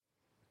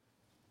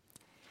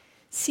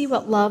See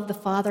what love the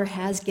Father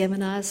has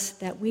given us,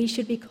 that we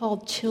should be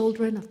called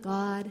children of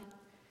God.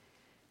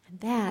 And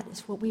that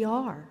is what we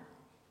are.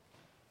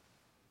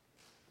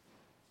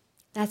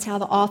 That's how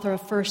the author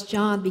of 1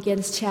 John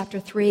begins chapter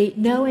 3,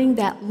 knowing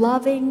that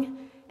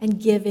loving and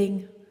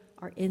giving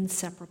are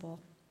inseparable.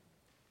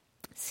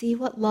 See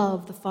what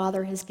love the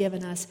Father has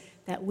given us,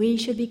 that we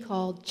should be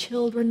called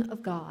children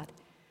of God.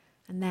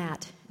 And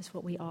that is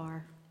what we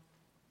are.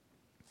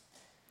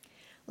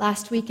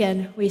 Last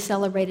weekend, we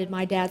celebrated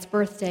my dad's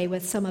birthday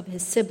with some of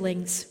his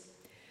siblings.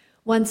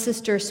 One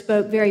sister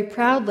spoke very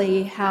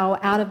proudly how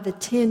out of the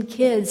 10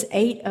 kids,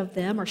 8 of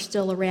them are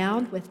still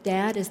around, with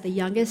Dad as the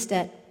youngest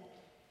at,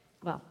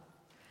 well,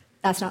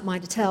 that's not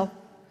mine to tell.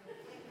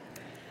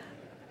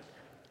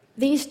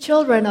 These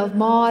children of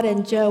Maud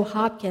and Joe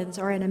Hopkins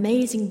are an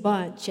amazing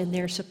bunch in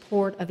their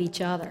support of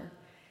each other.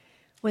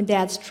 When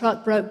Dad's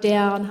truck broke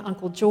down,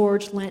 Uncle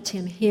George lent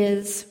him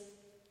his.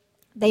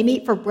 They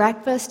meet for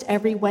breakfast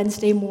every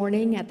Wednesday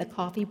morning at the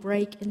coffee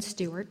break in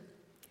Stewart.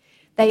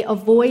 They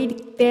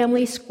avoid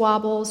family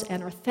squabbles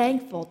and are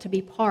thankful to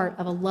be part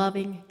of a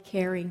loving,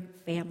 caring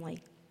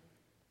family.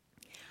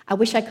 I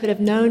wish I could have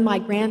known my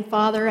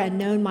grandfather and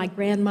known my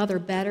grandmother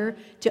better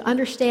to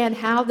understand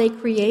how they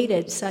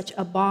created such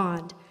a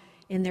bond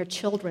in their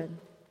children.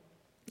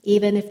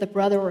 Even if the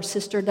brother or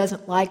sister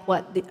doesn't like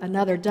what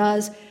another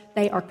does,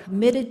 they are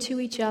committed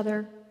to each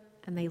other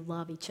and they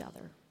love each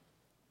other.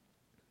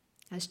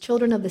 As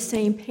children of the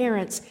same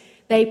parents,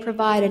 they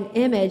provide an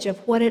image of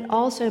what it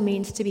also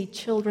means to be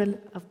children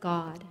of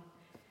God,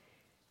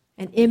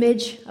 an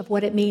image of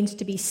what it means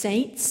to be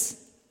saints,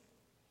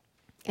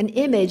 an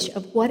image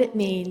of what it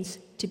means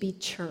to be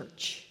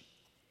church,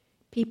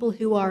 people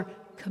who are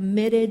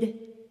committed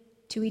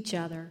to each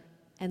other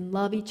and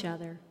love each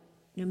other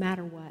no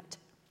matter what.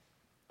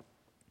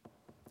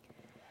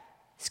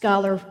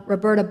 Scholar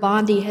Roberta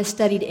Bondi has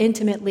studied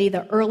intimately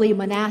the early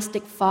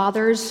monastic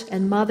fathers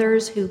and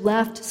mothers who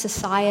left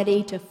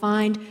society to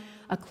find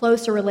a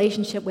closer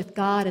relationship with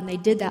God, and they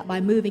did that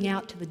by moving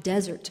out to the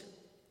desert.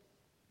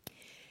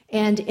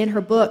 And in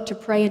her book, To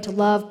Pray and to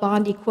Love,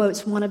 Bondi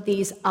quotes one of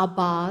these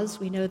abbas,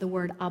 we know the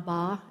word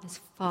abba as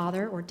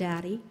father or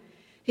daddy,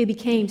 who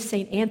became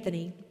St.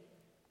 Anthony.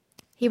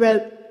 He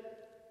wrote,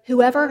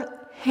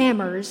 "Whoever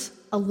hammers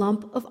a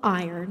lump of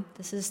iron,"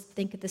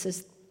 think this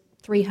is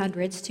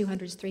 300s,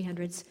 200s,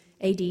 300s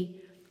AD.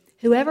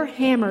 "Whoever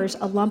hammers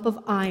a lump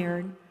of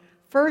iron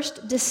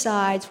first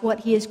decides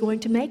what he is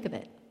going to make of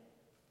it,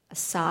 a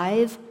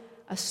scythe,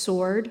 a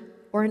sword,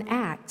 or an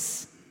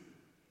axe.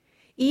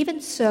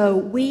 Even so,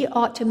 we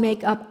ought to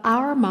make up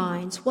our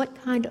minds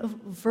what kind of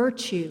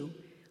virtue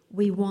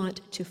we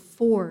want to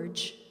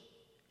forge,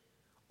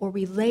 or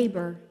we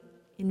labor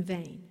in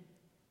vain."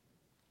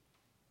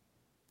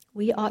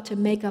 We ought to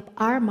make up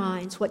our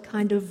minds what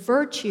kind of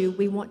virtue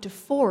we want to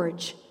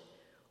forge,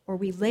 or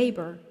we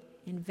labor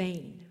in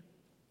vain.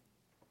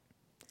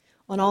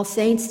 On All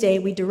Saints' Day,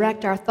 we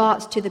direct our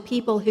thoughts to the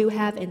people who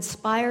have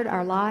inspired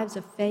our lives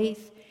of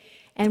faith,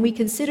 and we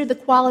consider the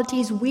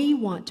qualities we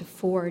want to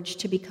forge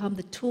to become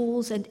the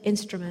tools and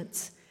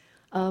instruments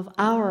of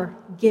our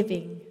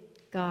giving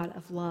God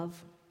of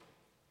love.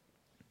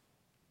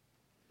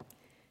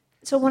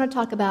 So I want to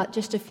talk about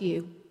just a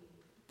few,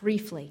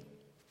 briefly.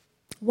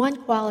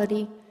 One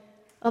quality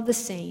of the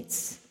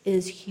saints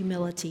is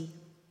humility.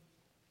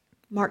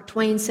 Mark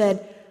Twain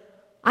said,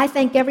 "I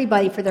thank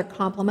everybody for their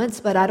compliments,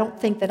 but I don't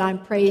think that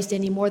I'm praised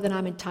any more than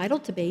I'm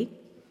entitled to be."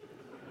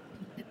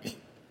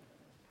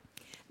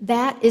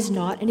 That is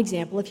not an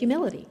example of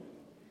humility.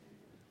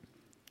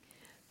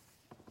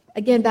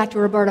 Again, back to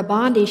Roberta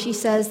Bondi, she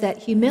says that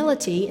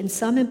humility, in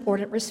some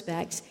important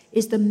respects,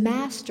 is the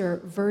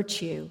master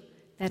virtue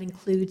that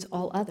includes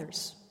all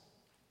others.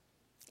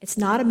 It's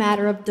not a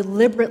matter of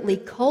deliberately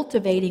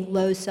cultivating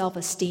low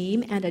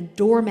self-esteem and a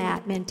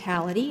doormat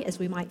mentality, as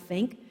we might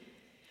think.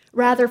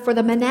 Rather, for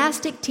the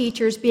monastic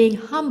teachers, being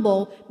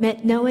humble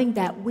meant knowing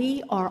that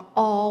we are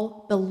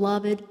all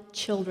beloved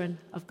children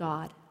of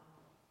God.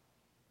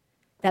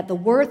 That the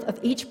worth of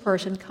each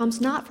person comes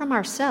not from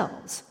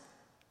ourselves,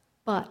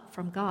 but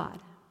from God.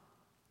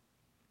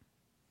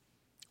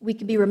 We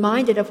can be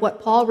reminded of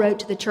what Paul wrote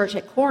to the church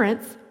at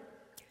Corinth.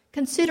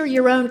 "Consider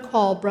your own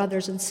call,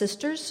 brothers and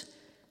sisters.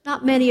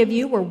 Not many of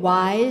you were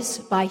wise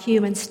by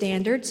human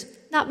standards.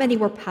 Not many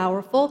were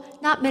powerful.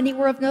 Not many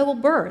were of noble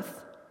birth.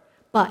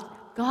 But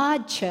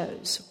God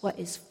chose what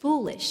is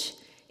foolish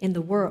in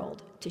the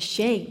world to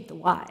shame the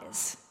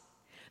wise.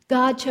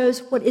 God chose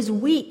what is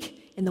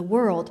weak in the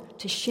world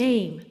to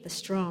shame the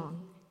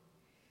strong.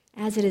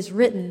 As it is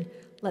written,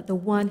 let the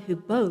one who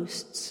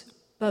boasts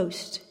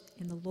boast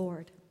in the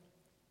Lord."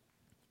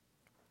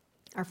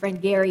 Our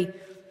friend Gary,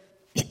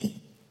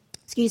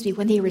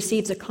 when he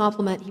receives a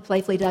compliment, he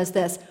playfully does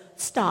this: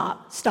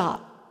 Stop.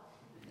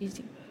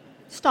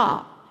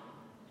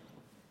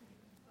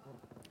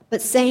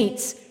 But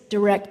saints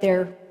direct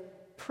their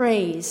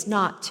praise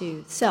not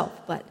to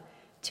self, but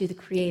to the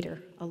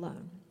Creator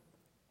alone.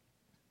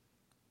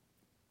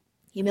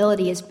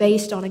 Humility is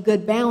based on a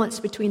good balance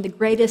between the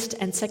greatest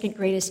and second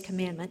greatest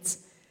commandments.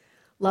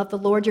 Love the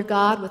Lord your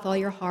God with all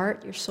your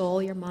heart, your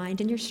soul, your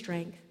mind, and your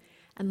strength,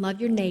 and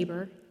love your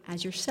neighbor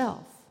as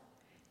yourself.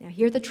 Now,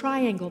 here's the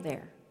triangle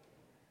there.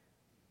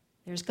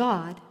 There's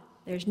God,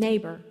 there's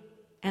neighbor,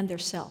 and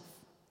there's self.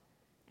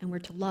 And we're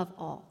to love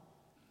all.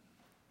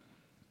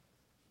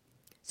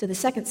 So the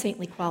second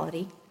saintly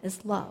quality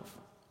is love.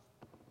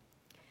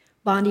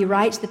 Bondi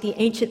writes that the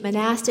ancient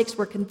monastics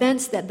were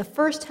convinced that the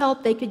first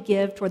help they could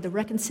give toward the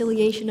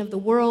reconciliation of the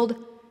world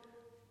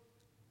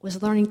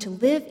was learning to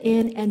live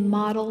in and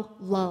model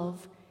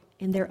love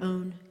in their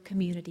own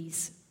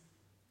communities.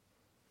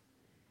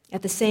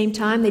 At the same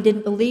time, they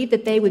didn't believe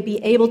that they would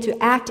be able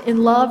to act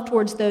in love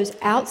towards those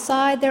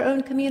outside their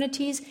own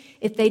communities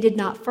if they did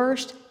not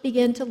first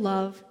begin to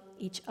love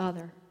each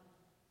other.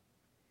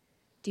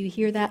 Do you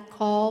hear that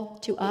call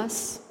to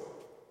us,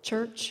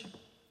 church?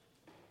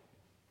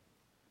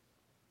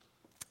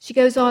 She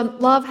goes on,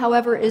 love,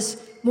 however,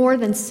 is more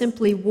than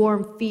simply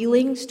warm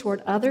feelings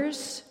toward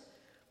others.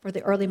 For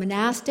the early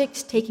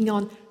monastics, taking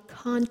on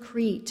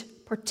concrete,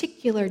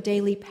 particular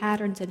daily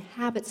patterns and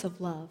habits of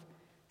love,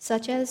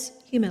 such as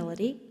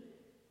humility,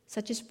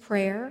 such as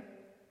prayer,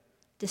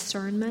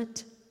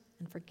 discernment,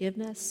 and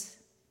forgiveness.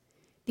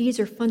 These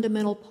are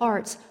fundamental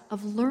parts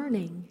of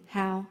learning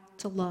how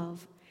to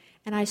love.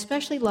 And I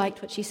especially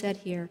liked what she said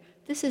here.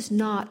 This is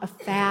not a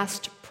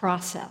fast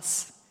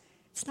process.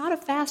 It's not a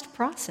fast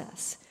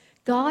process.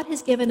 God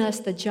has given us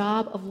the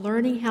job of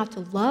learning how to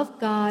love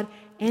God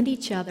and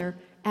each other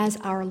as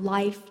our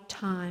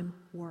lifetime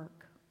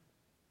work.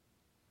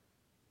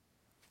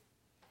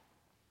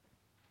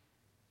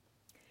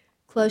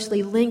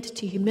 Closely linked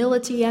to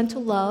humility and to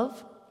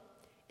love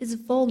is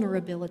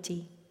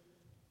vulnerability.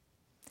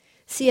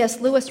 C.S.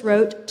 Lewis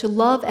wrote, "To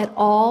love at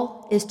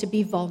all is to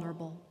be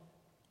vulnerable."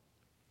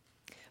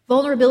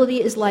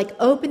 Vulnerability is like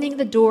opening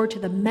the door to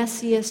the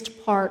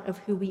messiest part of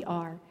who we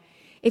are.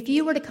 If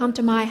you were to come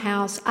to my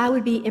house, I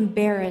would be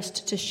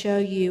embarrassed to show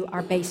you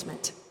our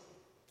basement.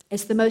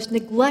 It's the most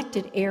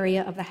neglected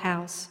area of the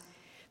house.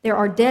 There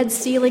are dead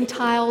ceiling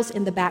tiles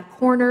in the back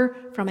corner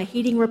from a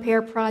heating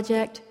repair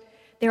project.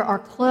 There are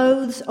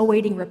clothes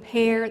awaiting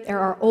repair. There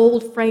are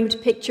old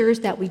framed pictures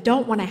that we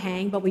don't want to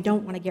hang, but we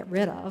don't want to get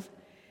rid of.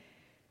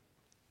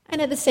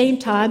 And at the same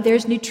time,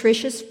 there's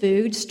nutritious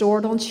food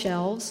stored on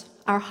shelves,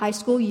 our high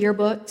school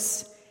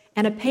yearbooks,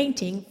 and a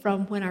painting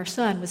from when our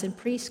son was in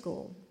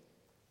preschool.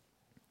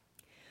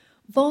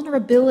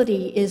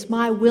 Vulnerability is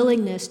my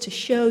willingness to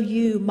show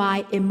you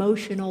my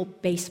emotional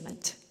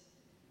basement.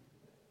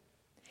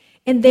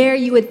 And there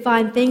you would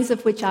find things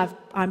of which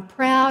I'm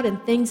proud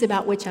and things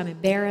about which I'm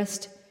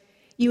embarrassed.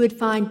 You would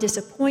find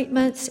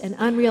disappointments and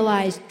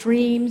unrealized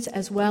dreams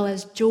as well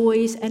as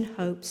joys and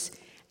hopes.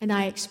 And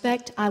I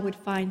expect I would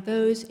find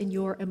those in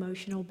your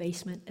emotional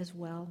basement as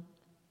well.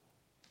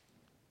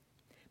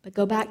 But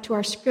go back to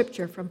our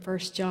scripture from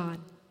 1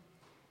 John.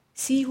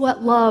 See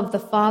what love the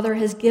Father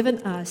has given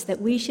us, that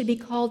we should be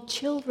called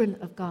children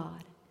of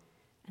God.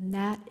 And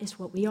that is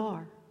what we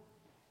are.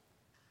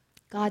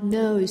 God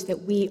knows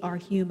that we are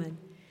human,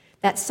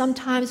 that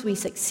sometimes we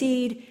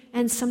succeed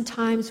and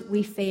sometimes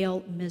we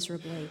fail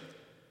miserably.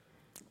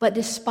 But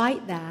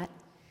despite that,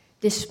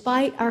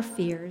 despite our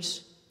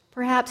fears,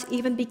 perhaps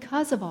even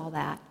because of all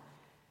that,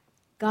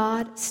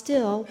 God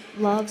still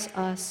loves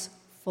us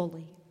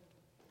fully.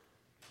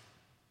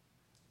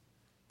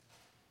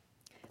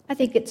 I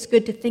think it's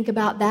good to think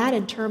about that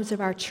in terms of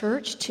our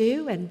church,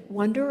 too, and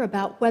wonder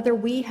about whether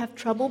we have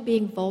trouble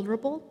being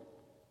vulnerable.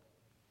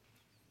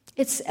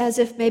 It's as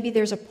if maybe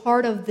there's a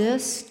part of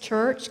this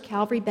church,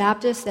 Calvary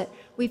Baptist, that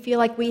we feel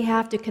like we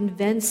have to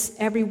convince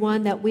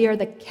everyone that we are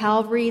the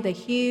Calvary, the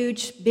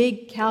huge,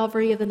 big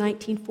Calvary of the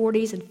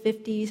 1940s and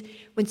 50s,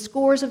 when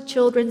scores of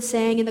children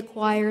sang in the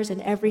choirs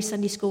and every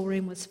Sunday school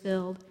room was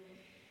filled.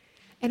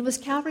 And was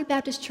Calvary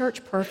Baptist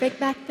Church perfect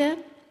back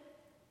then?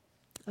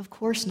 Of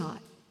course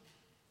not.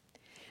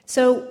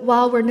 So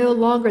while we're no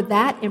longer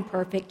that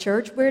imperfect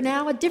church, we're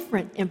now a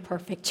different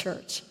imperfect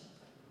church.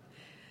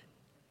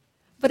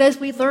 But as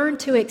we learn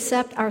to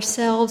accept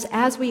ourselves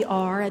as we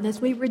are, and as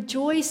we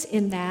rejoice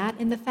in that,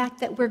 in the fact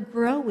that we're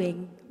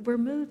growing, we're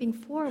moving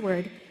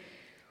forward,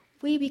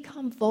 we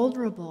become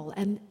vulnerable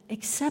and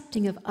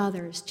accepting of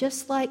others,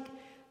 just like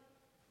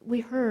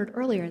we heard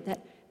earlier,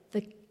 that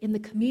in the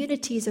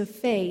communities of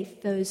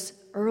faith, those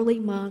early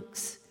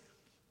monks,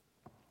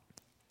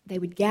 they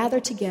would gather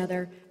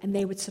together and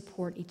they would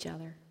support each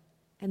other.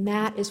 And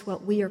that is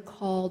what we are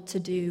called to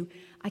do.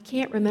 I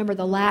can't remember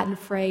the Latin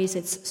phrase,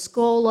 it's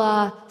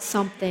scola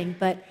something,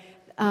 but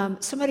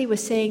somebody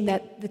was saying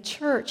that the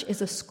church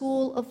is a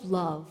school of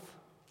love.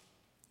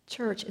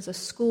 Church is a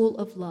school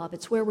of love.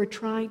 It's where we're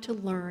trying to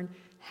learn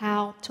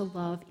how to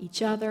love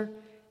each other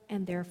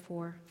and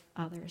therefore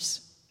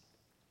others.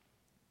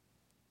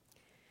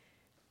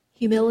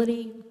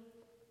 Humility,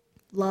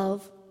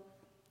 love,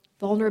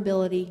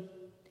 vulnerability,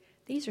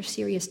 these are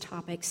serious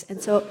topics. And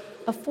so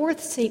a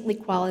fourth saintly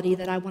quality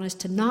that I want us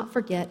to not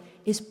forget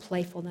is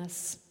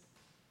playfulness.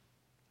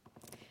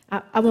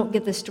 I won't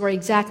get this story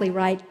exactly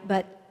right,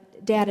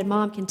 but Dad and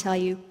Mom can tell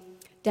you,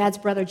 Dad's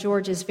brother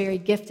George is very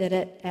gifted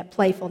at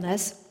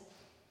playfulness.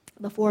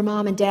 Before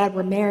Mom and Dad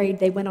were married,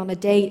 they went on a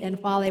date,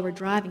 and while they were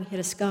driving, hit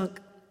a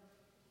skunk.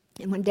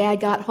 And when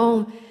Dad got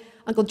home,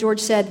 Uncle George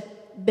said,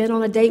 "Been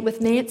on a date with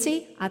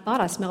Nancy? I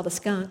thought I smelled a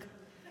skunk."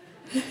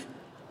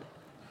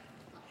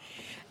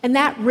 And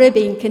that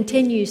ribbing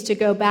continues to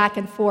go back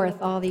and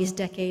forth all these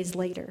decades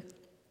later.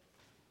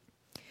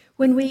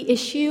 When we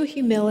eschew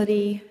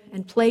humility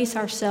and place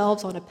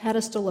ourselves on a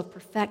pedestal of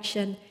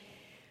perfection,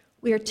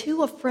 we are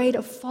too afraid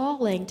of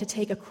falling to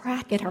take a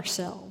crack at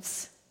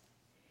ourselves.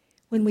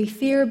 When we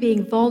fear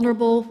being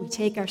vulnerable, we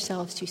take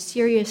ourselves too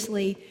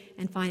seriously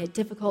and find it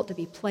difficult to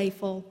be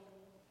playful.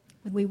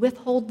 When we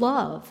withhold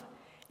love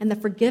and the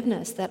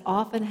forgiveness that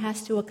often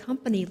has to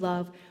accompany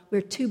love,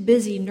 we're too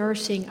busy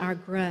nursing our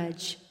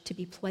grudge to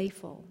be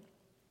playful.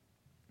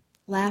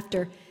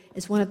 Laughter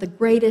is one of the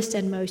greatest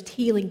and most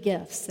healing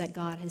gifts that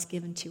God has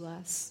given to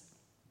us.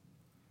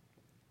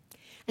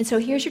 And so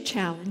here's your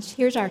challenge.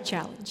 Here's our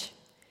challenge.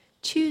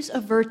 Choose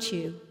a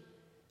virtue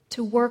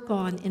to work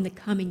on in the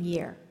coming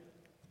year.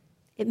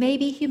 It may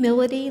be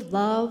humility,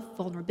 love,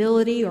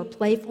 vulnerability, or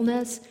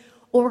playfulness,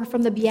 or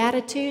from the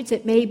Beatitudes,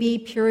 it may be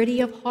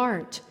purity of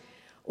heart,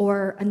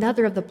 or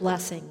another of the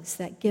blessings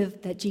that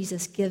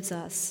Jesus gives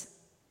us.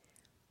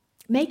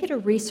 Make it a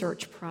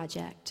research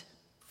project,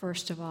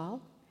 first of all,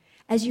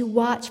 as you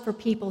watch for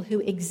people who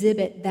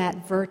exhibit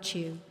that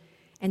virtue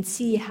and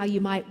see how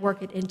you might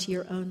work it into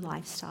your own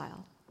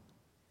lifestyle.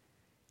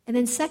 And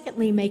then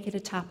secondly, make it a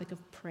topic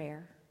of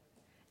prayer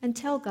and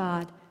tell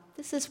God,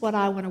 this is what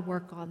I want to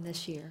work on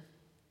this year,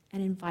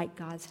 and invite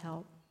God's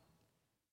help.